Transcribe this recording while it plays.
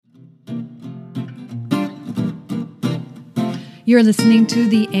You're listening to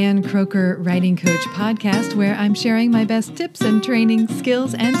the Ann Croker Writing Coach podcast, where I'm sharing my best tips and training,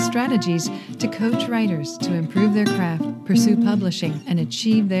 skills, and strategies to coach writers to improve their craft, pursue publishing, and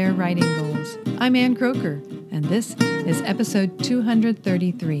achieve their writing goals. I'm Ann Croker, and this is episode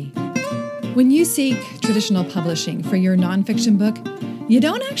 233. When you seek traditional publishing for your nonfiction book, you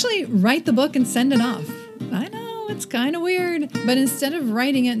don't actually write the book and send it off. I know. It's kind of weird, but instead of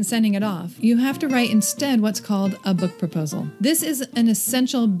writing it and sending it off, you have to write instead what's called a book proposal. This is an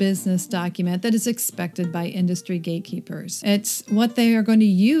essential business document that is expected by industry gatekeepers. It's what they are going to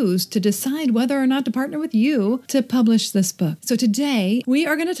use to decide whether or not to partner with you to publish this book. So today, we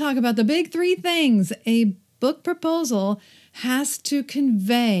are going to talk about the big three things a book proposal has to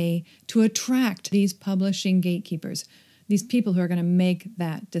convey to attract these publishing gatekeepers, these people who are going to make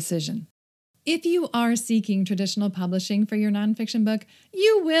that decision. If you are seeking traditional publishing for your nonfiction book,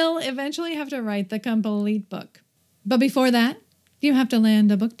 you will eventually have to write the complete book. But before that, you have to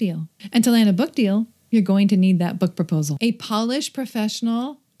land a book deal. And to land a book deal, you're going to need that book proposal. A polished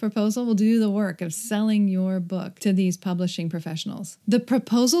professional proposal will do the work of selling your book to these publishing professionals. The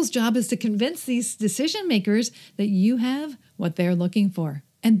proposal's job is to convince these decision makers that you have what they're looking for.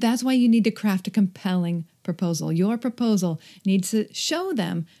 And that's why you need to craft a compelling proposal. Your proposal needs to show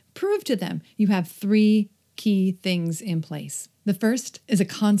them, prove to them you have three key things in place. The first is a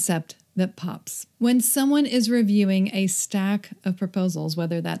concept that pops. When someone is reviewing a stack of proposals,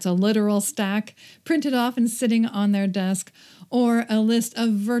 whether that's a literal stack printed off and sitting on their desk, or a list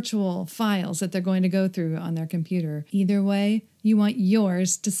of virtual files that they're going to go through on their computer, either way, you want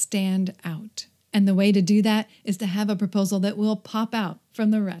yours to stand out. And the way to do that is to have a proposal that will pop out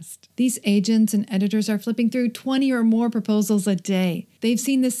from the rest. These agents and editors are flipping through 20 or more proposals a day. They've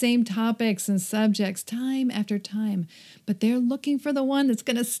seen the same topics and subjects time after time, but they're looking for the one that's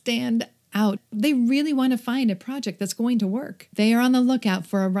going to stand out. They really want to find a project that's going to work. They are on the lookout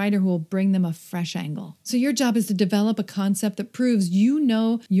for a writer who will bring them a fresh angle. So your job is to develop a concept that proves you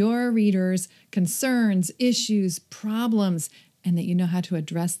know your readers' concerns, issues, problems, and that you know how to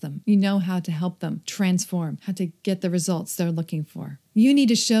address them. You know how to help them transform, how to get the results they're looking for. You need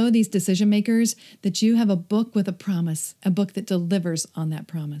to show these decision makers that you have a book with a promise, a book that delivers on that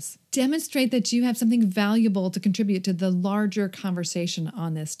promise. Demonstrate that you have something valuable to contribute to the larger conversation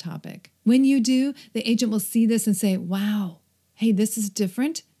on this topic. When you do, the agent will see this and say, wow, hey, this is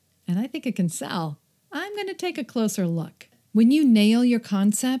different, and I think it can sell. I'm going to take a closer look. When you nail your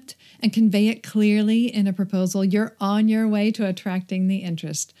concept and convey it clearly in a proposal, you're on your way to attracting the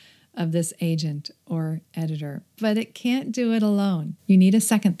interest of this agent or editor. But it can't do it alone. You need a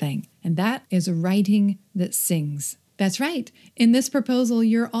second thing, and that is writing that sings. That's right. In this proposal,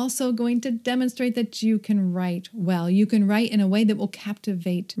 you're also going to demonstrate that you can write well. You can write in a way that will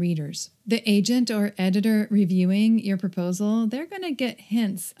captivate readers. The agent or editor reviewing your proposal, they're going to get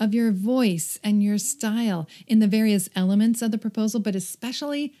hints of your voice and your style in the various elements of the proposal, but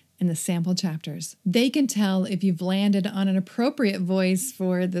especially in the sample chapters. They can tell if you've landed on an appropriate voice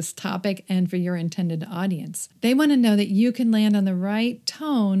for this topic and for your intended audience. They want to know that you can land on the right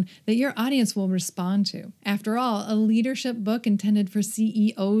tone that your audience will respond to. After all, a leadership book intended for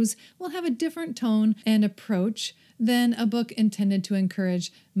CEOs will have a different tone and approach than a book intended to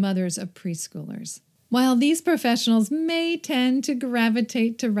encourage mothers of preschoolers. While these professionals may tend to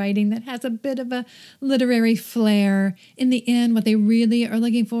gravitate to writing that has a bit of a literary flair, in the end, what they really are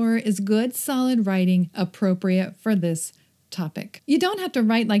looking for is good, solid writing appropriate for this topic. You don't have to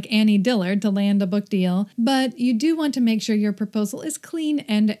write like Annie Dillard to land a book deal, but you do want to make sure your proposal is clean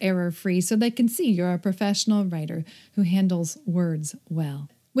and error-free so they can see you're a professional writer who handles words well.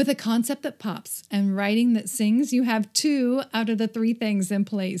 With a concept that pops and writing that sings, you have 2 out of the 3 things in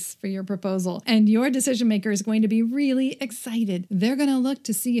place for your proposal. And your decision maker is going to be really excited. They're going to look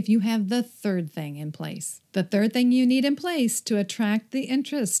to see if you have the 3rd thing in place. The 3rd thing you need in place to attract the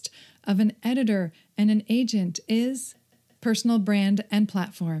interest of an editor and an agent is personal brand and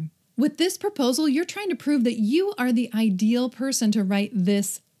platform. With this proposal, you're trying to prove that you are the ideal person to write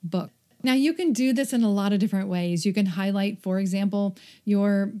this book. Now, you can do this in a lot of different ways. You can highlight, for example,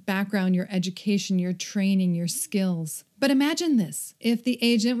 your background, your education, your training, your skills. But imagine this. If the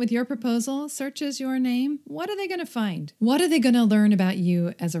agent with your proposal searches your name, what are they going to find? What are they going to learn about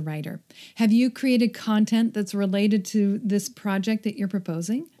you as a writer? Have you created content that's related to this project that you're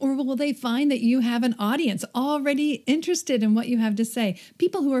proposing? Or will they find that you have an audience already interested in what you have to say?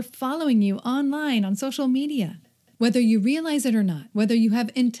 People who are following you online on social media. Whether you realize it or not, whether you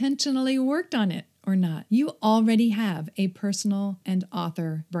have intentionally worked on it or not, you already have a personal and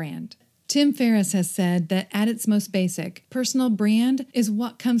author brand. Tim Ferriss has said that at its most basic, personal brand is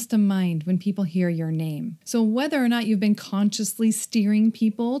what comes to mind when people hear your name. So whether or not you've been consciously steering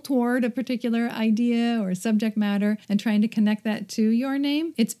people toward a particular idea or subject matter and trying to connect that to your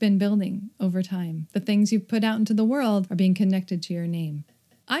name, it's been building over time. The things you've put out into the world are being connected to your name.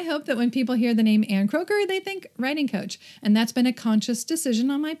 I hope that when people hear the name Ann Croker, they think writing coach. And that's been a conscious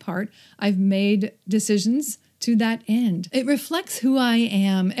decision on my part. I've made decisions to that end. It reflects who I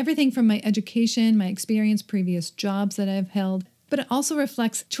am, everything from my education, my experience, previous jobs that I've held, but it also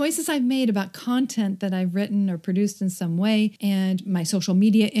reflects choices I've made about content that I've written or produced in some way, and my social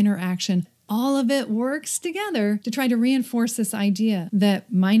media interaction. All of it works together to try to reinforce this idea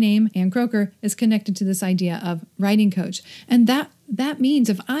that my name, Ann Croker, is connected to this idea of writing coach. And that means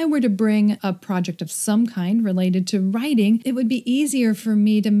if I were to bring a project of some kind related to writing, it would be easier for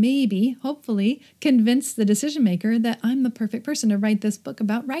me to maybe, hopefully, convince the decision maker that I'm the perfect person to write this book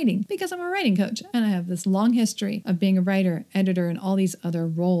about writing because I'm a writing coach and I have this long history of being a writer, editor, and all these other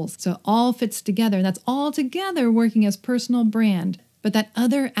roles. So it all fits together, and that's all together working as personal brand. But that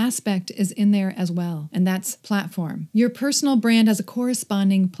other aspect is in there as well, and that's platform. Your personal brand has a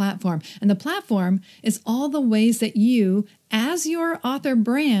corresponding platform, and the platform is all the ways that you, as your author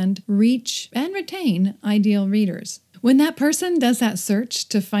brand, reach and retain ideal readers. When that person does that search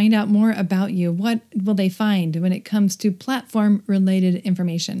to find out more about you, what will they find when it comes to platform-related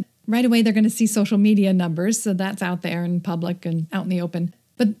information? Right away, they're going to see social media numbers, so that's out there in public and out in the open.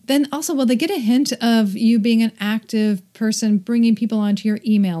 But then also, will they get a hint of you being an active person bringing people onto your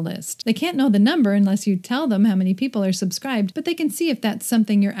email list? They can't know the number unless you tell them how many people are subscribed, but they can see if that's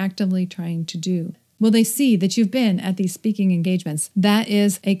something you're actively trying to do. Will they see that you've been at these speaking engagements? That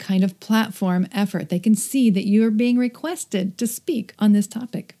is a kind of platform effort. They can see that you are being requested to speak on this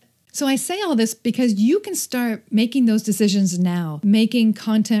topic. So I say all this because you can start making those decisions now, making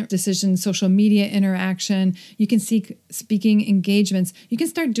content decisions, social media interaction. You can seek speaking engagements. You can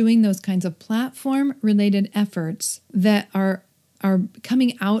start doing those kinds of platform-related efforts that are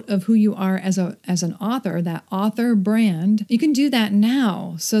coming out of who you are as an author, that author brand. You can do that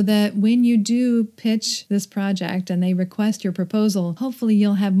now so that when you do pitch this project and they request your proposal, hopefully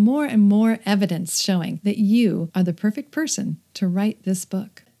you'll have more and more evidence showing that you are the perfect person to write this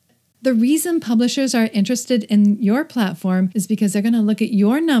book. The reason publishers are interested in your platform is because they're going to look at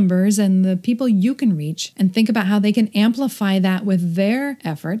your numbers and the people you can reach and think about how they can amplify that with their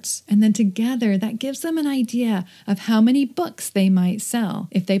efforts. And then together, that gives them an idea of how many books they might sell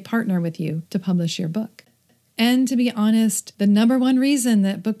if they partner with you to publish your book. And to be honest, the number one reason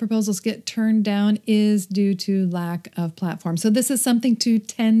that book proposals get turned down is due to lack of platform. So this is something to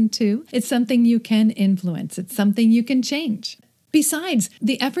tend to. It's something you can influence. It's something you can change. Besides,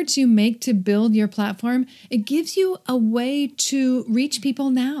 the efforts you make to build your platform, it gives you a way to reach people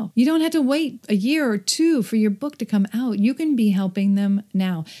now. You don't have to wait a year or two for your book to come out. You can be helping them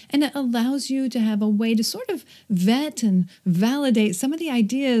now. And it allows you to have a way to sort of vet and validate some of the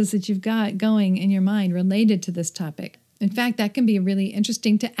ideas that you've got going in your mind related to this topic. In fact, that can be really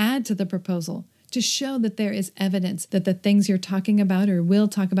interesting to add to the proposal, to show that there is evidence that the things you're talking about or will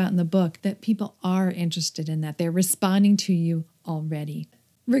talk about in the book, that people are interested in that. They're responding to you already.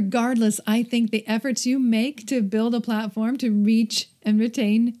 Regardless, I think the efforts you make to build a platform to reach and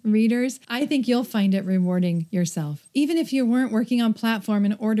retain readers, I think you'll find it rewarding yourself. Even if you weren't working on platform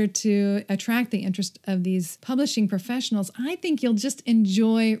in order to attract the interest of these publishing professionals, I think you'll just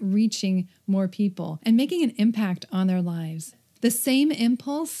enjoy reaching more people and making an impact on their lives. The same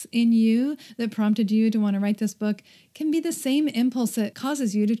impulse in you that prompted you to want to write this book can be the same impulse that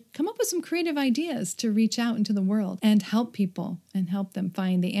causes you to come up with some creative ideas to reach out into the world and help people and help them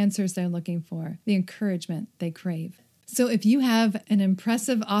find the answers they're looking for, the encouragement they crave. So if you have an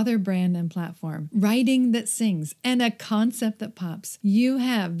impressive author brand and platform, writing that sings, and a concept that pops, you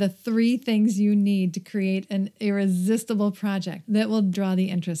have the 3 things you need to create an irresistible project that will draw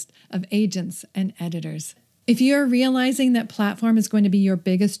the interest of agents and editors. If you're realizing that platform is going to be your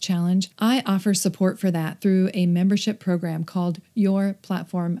biggest challenge, I offer support for that through a membership program called Your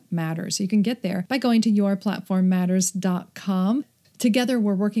Platform Matters. You can get there by going to yourplatformmatters.com. Together,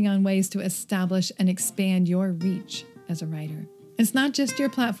 we're working on ways to establish and expand your reach as a writer. It's not just your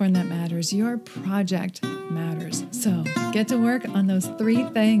platform that matters, your project matters. So get to work on those 3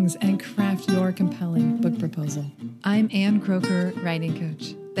 things and craft your compelling book proposal. I'm Ann Croker, writing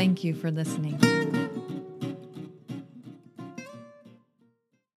coach. Thank you for listening.